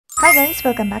Hi guys!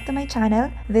 Welcome back to my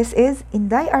channel. This is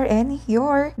Inday RN,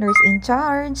 your nurse in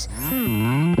charge.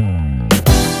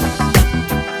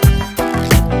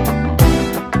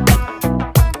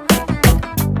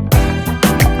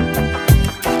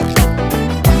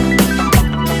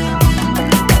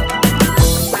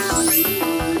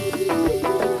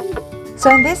 So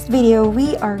in this video,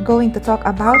 we are going to talk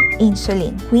about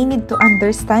insulin. We need to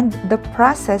understand the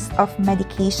process of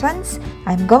medications.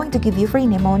 I'm going to give you free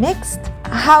mnemonics.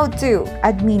 How to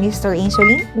administer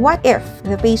insulin. What if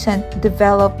the patient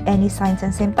develop any signs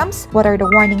and symptoms? What are the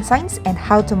warning signs and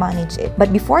how to manage it?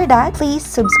 But before that, please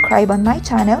subscribe on my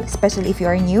channel, especially if you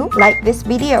are new. Like this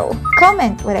video.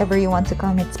 Comment whatever you want to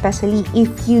comment, especially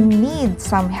if you need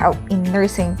some help in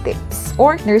nursing tips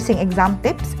or nursing exam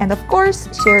tips. And of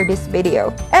course, share this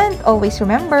video. And always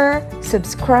remember,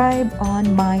 subscribe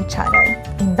on my channel.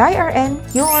 Inday RN,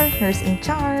 your nurse in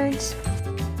charge.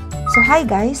 So hi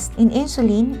guys, in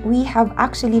insulin, we have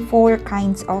actually 4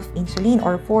 kinds of insulin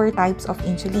or 4 types of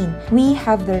insulin. We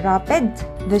have the rapid,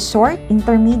 the short,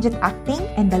 intermediate acting,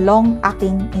 and the long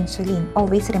acting insulin.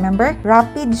 Always remember,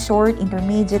 rapid, short,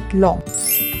 intermediate, long.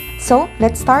 So,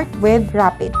 let's start with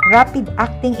rapid. Rapid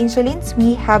acting insulins,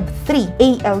 we have 3.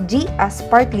 ALG,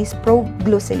 aspart, lispro,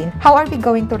 glucilin. How are we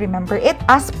going to remember it?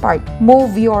 Aspart,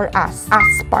 move your ass.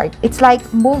 Aspart. It's like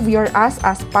move your ass,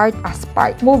 aspart,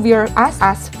 aspart. Move your ass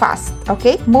as fast.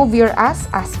 Okay? Move your ass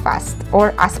as fast.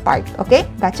 Or aspart. Okay?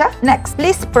 Gotcha? Next,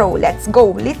 lispro. Let's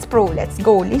go. Lispro. Let's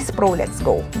go. Lispro. Let's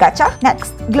go. Gotcha?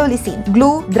 Next, glulicin.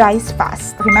 Glue dries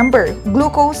fast. Remember,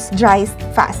 glucose dries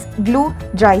fast. Glue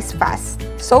dries fast.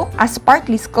 So, aspart,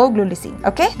 lisco, glulicin.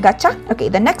 Okay? Gotcha? Okay,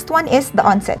 the next one is the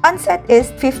onset. Onset is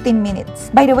 15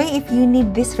 minutes. By the way, if you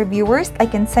need these reviewers, I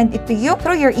can send it to you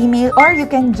through your email or you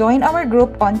can join our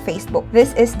group on Facebook.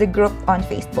 This is the group on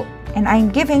Facebook. And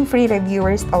I'm giving free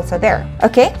reviewers also there.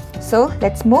 Okay? So,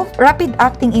 let's move.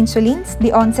 Rapid-acting insulins,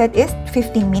 the onset is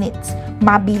 15 minutes.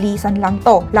 Mabilisan lang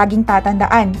to. Laging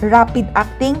tatandaan.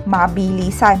 Rapid-acting,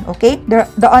 mabilisan. Okay?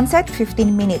 The onset, 15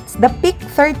 minutes. The peak,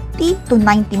 30 to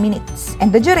 90 minutes.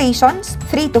 And the durations,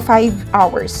 3 to 5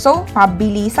 hours. So,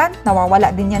 mabilisan,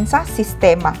 nawawala din yan sa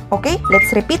sistema. Okay?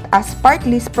 Let's repeat. Aspart,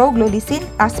 lispro, glulicin.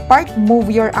 Aspart, move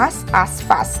your ass as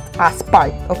fast.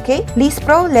 Aspart. Okay?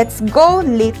 Lispro, let's go.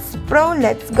 Lispro,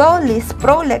 let's go.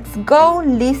 Lispro, let's go.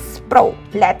 Lispro,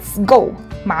 let's go.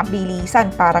 Mabilisan,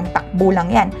 parang takbo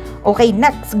lang yan. Okay,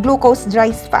 next, glucose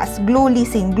dries fast.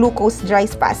 Glulicin, glucose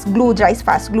dries fast. Glue dries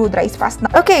fast, glue dries fast.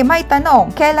 Okay, may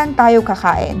tanong, kailan tayo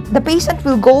kakain? The patient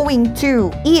will going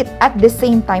to eat at the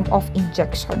same time of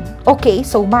injection. Okay,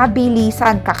 so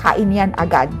mabilisan, kakain yan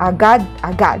agad. Agad,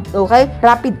 agad. Okay,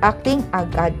 rapid acting,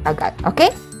 agad, agad. Okay?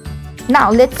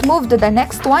 Now, let's move to the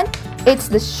next one. It's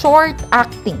the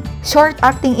short-acting.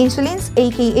 Short-acting insulins,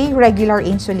 aka regular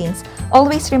insulins.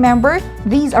 Always remember,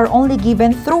 these are only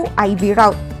given through IV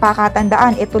route.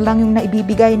 Pakatandaan, ito lang yung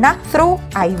naibibigay na through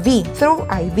IV. Through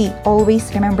IV. Always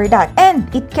remember that. And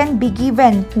it can be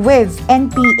given with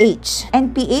NPH.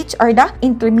 NPH are the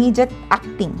intermediate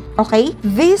acting. Okay?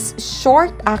 This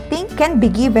short acting can be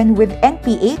given with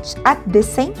NPH at the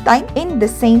same time in the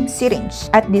same syringe.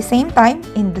 At the same time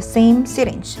in the same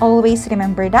syringe. Always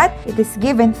remember that it is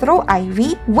given through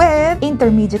IV with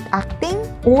intermediate acting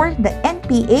or the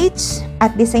NPH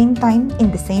at the same time in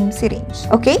the same syringe.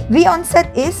 Okay? The onset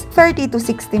is 30 to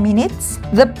 60 minutes.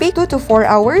 The peak 2 to 4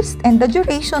 hours and the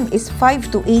duration is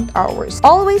 5 to 8 hours.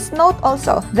 Always note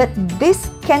also that this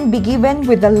can be given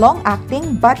with the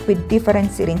long-acting but with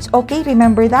different syringe. Okay,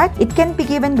 remember that? It can be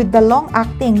given with the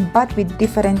long-acting but with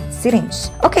different syringe.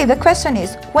 Okay, the question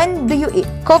is, when do you eat?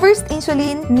 Covers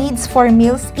insulin needs for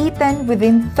meals eaten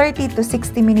within 30 to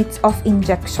 60 minutes of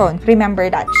injection. Remember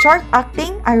that.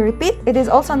 Short-acting, I repeat, it is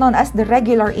also known as the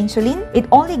regular insulin. It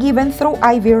only given through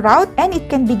IV route and it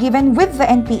can be given with the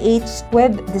NPH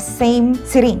with the same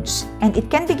syringe. And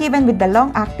it can be given with the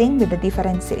long-acting with a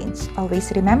different syringe.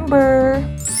 Always remember.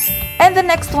 And the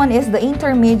next one is the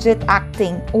intermediate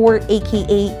acting or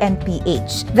aka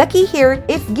NPH. The key here,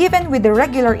 if given with the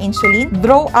regular insulin,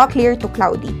 draw out clear to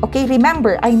cloudy. Okay,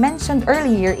 remember, I mentioned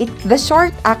earlier, the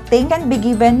short acting can be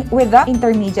given with the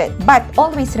intermediate. But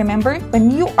always remember, when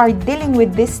you are dealing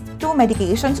with these 2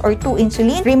 medications or 2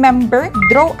 insulin, remember,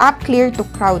 draw up clear to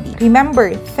cloudy.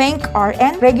 Remember, think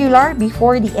RN, regular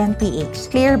before the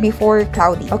NPH. Clear before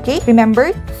cloudy. Okay,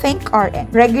 remember, think RN.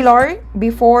 Regular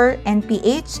before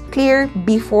NPH, clear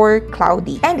before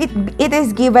cloudy. And it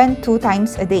is given 2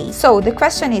 times a day. So the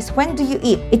question is, when do you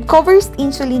eat? It covers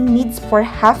insulin needs for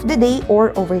half the day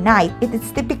or overnight. It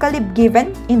is typically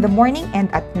given in the morning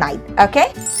and at night.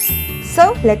 Okay?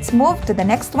 So let's move to the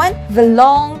next one, the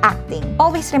long-acting.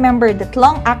 Always remember that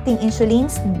long-acting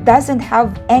insulins doesn't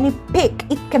have any peak.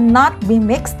 It cannot be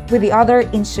mixed with the other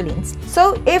insulins.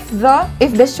 So if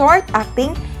the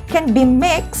short-acting can be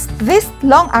mixed, this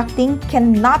long-acting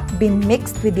cannot be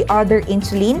mixed with the other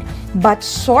insulin, but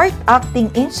short-acting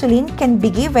insulin can be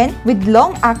given with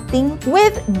long-acting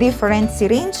with different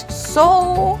syringe.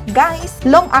 So guys,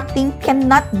 long-acting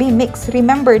cannot be mixed.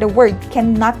 Remember the word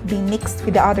cannot be mixed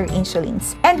with the other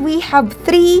insulins. And we have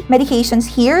 3 medications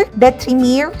here,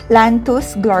 Detremir,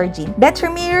 Lantus, Glargine.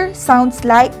 Detremir sounds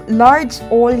like large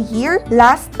all year,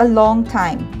 lasts a long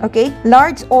time. Okay,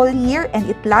 large all year and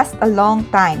it lasts a long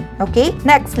time. Okay,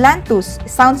 next, Lantus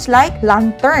sounds like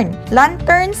lantern.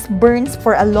 Lanterns burns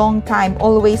for a long time,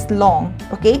 always long.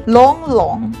 Okay,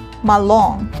 long,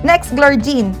 malong. Next,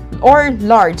 Glargine or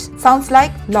large sounds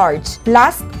like large,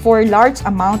 lasts for large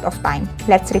amount of time.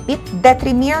 Let's repeat,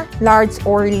 Detremir, large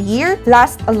or year,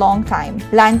 lasts a long time.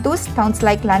 Lantus sounds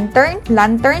like lantern,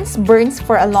 lanterns burns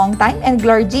for a long time, and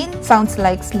Glargine sounds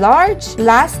like large,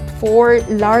 lasts for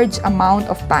large amount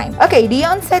of time. Okay, the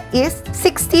onset is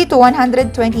 60 to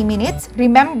 120 minutes.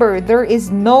 Remember, there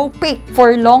is no peak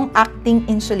for long-acting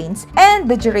insulins, and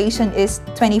the duration is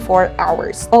 24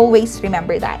 hours. Always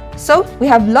remember that. So we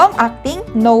have long-acting,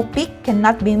 no peak,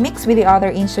 cannot be mixed with the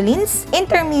other insulins.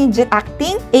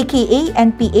 Intermediate-acting, aka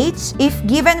NPH, if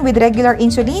given with regular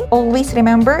insulin, always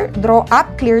remember, draw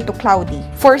up clear to cloudy.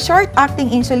 For short-acting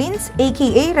insulins,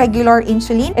 aka regular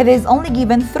insulin, it is only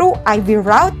given through IV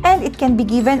route, and it can be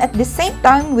given at the same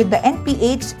time with the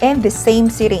NPH and the same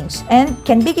syringe, and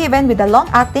can be given with the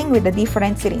long-acting with a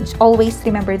different syringe. Always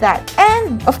remember that.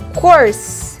 And of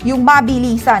course, yung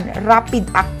mabilisan,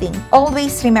 rapid-acting.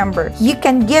 Always remember, you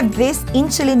can give this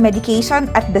insulin medication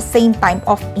at the same time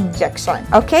of injection.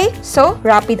 Okay? So,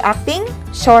 rapid-acting,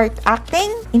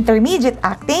 short-acting,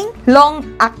 intermediate-acting,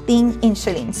 long-acting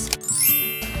insulins.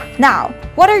 Now,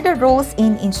 what are the roles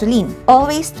in insulin?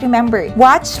 Always remember,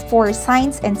 watch for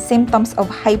signs and symptoms of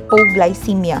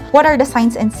hypoglycemia. What are the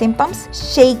signs and symptoms?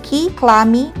 Shaky,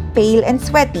 clammy, pale, and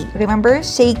sweaty. Remember,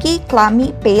 shaky,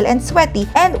 clammy, pale, and sweaty.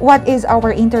 And what is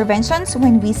our interventions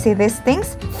when we see these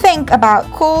things? Think about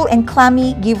cool and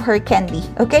clammy, give her candy.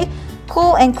 Okay?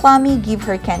 Cool and clammy, give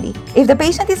her candy. If the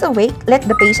patient is awake, let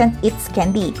the patient eat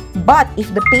candy. But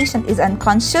if the patient is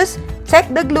unconscious,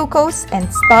 check the glucose and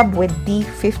stop with the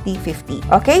 50-50.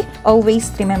 Okay?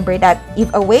 Always remember that.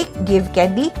 If awake, give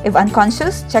candy. If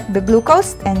unconscious, check the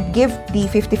glucose and give the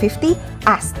 50-50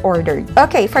 as ordered.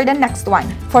 Okay, for the next one.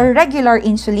 For regular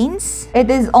insulins, it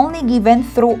is only given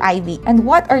through IV. And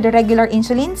what are the regular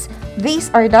insulins? These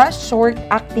are the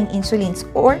short-acting insulins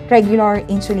or regular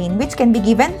insulin, which can be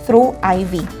given through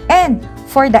IV. And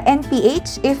for the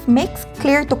NPH, if mixed,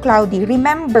 clear to cloudy.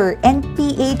 Remember,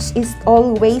 NPH is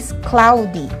always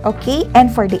cloudy, okay?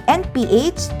 And for the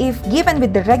NPH, if given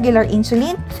with the regular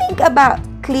insulin, think about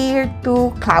clear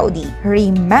to cloudy.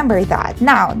 Remember that.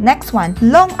 Now, next one,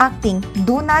 long-acting.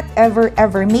 Do not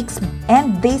ever mix,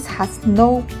 and this has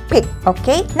no peak,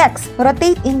 okay? Next,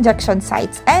 rotate injection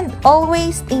sites and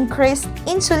always increase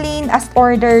insulin as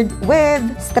ordered with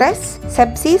stress,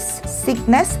 sepsis,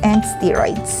 sickness, and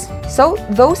steroids. So,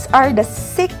 those are the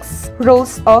 6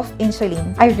 roles of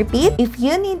insulin. I repeat, if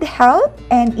you need help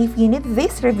and if you need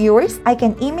these reviewers, I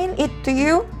can email it to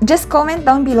you. Just comment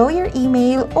down below your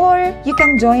email, or you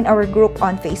can join our group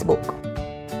on Facebook.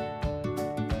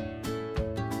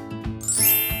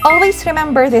 Always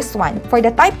remember this one. For the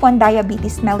type 1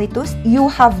 diabetes mellitus, you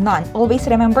have none. Always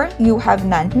remember, you have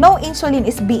none. No insulin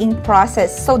is being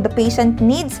processed, so the patient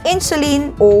needs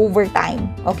insulin over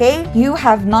time. Okay? You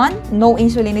have none. No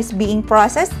insulin is being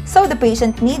processed, so the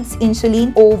patient needs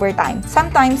insulin over time.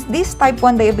 Sometimes, these type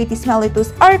 1 diabetes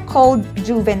mellitus are called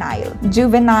juvenile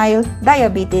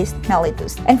diabetes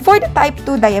mellitus. And for the type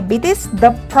 2 diabetes,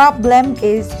 the problem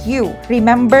is you.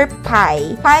 Remember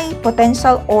PI. PI,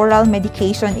 potential oral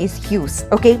medication, is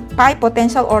used. Okay? PI,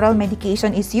 potential oral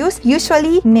medication, is used,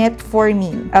 usually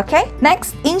metformin. Okay?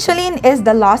 Next, insulin is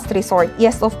the last resort.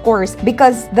 Yes, of course,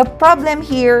 because the problem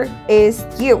here is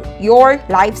you, your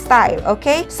lifestyle.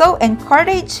 Okay? So,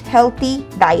 encourage healthy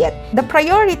diet. The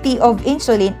priority of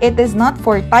insulin, it is not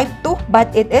for type 2,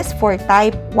 but it is for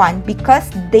type 1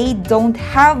 because they don't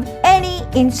have any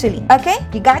insulin. Okay?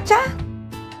 You gotcha?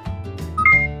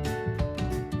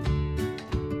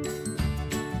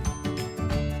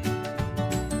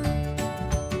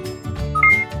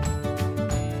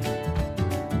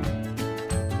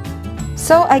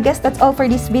 So I guess that's all for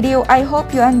this video. I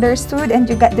hope you understood and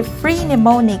you got the free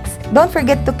mnemonics. Don't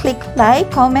forget to click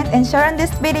like, comment, and share on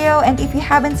this video. And if you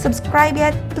haven't subscribed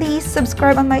yet, please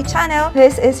subscribe on my channel.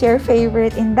 This is your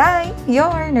favorite Inday,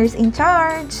 your nurse in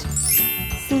charge.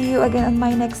 See you again on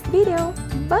my next video.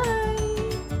 Bye!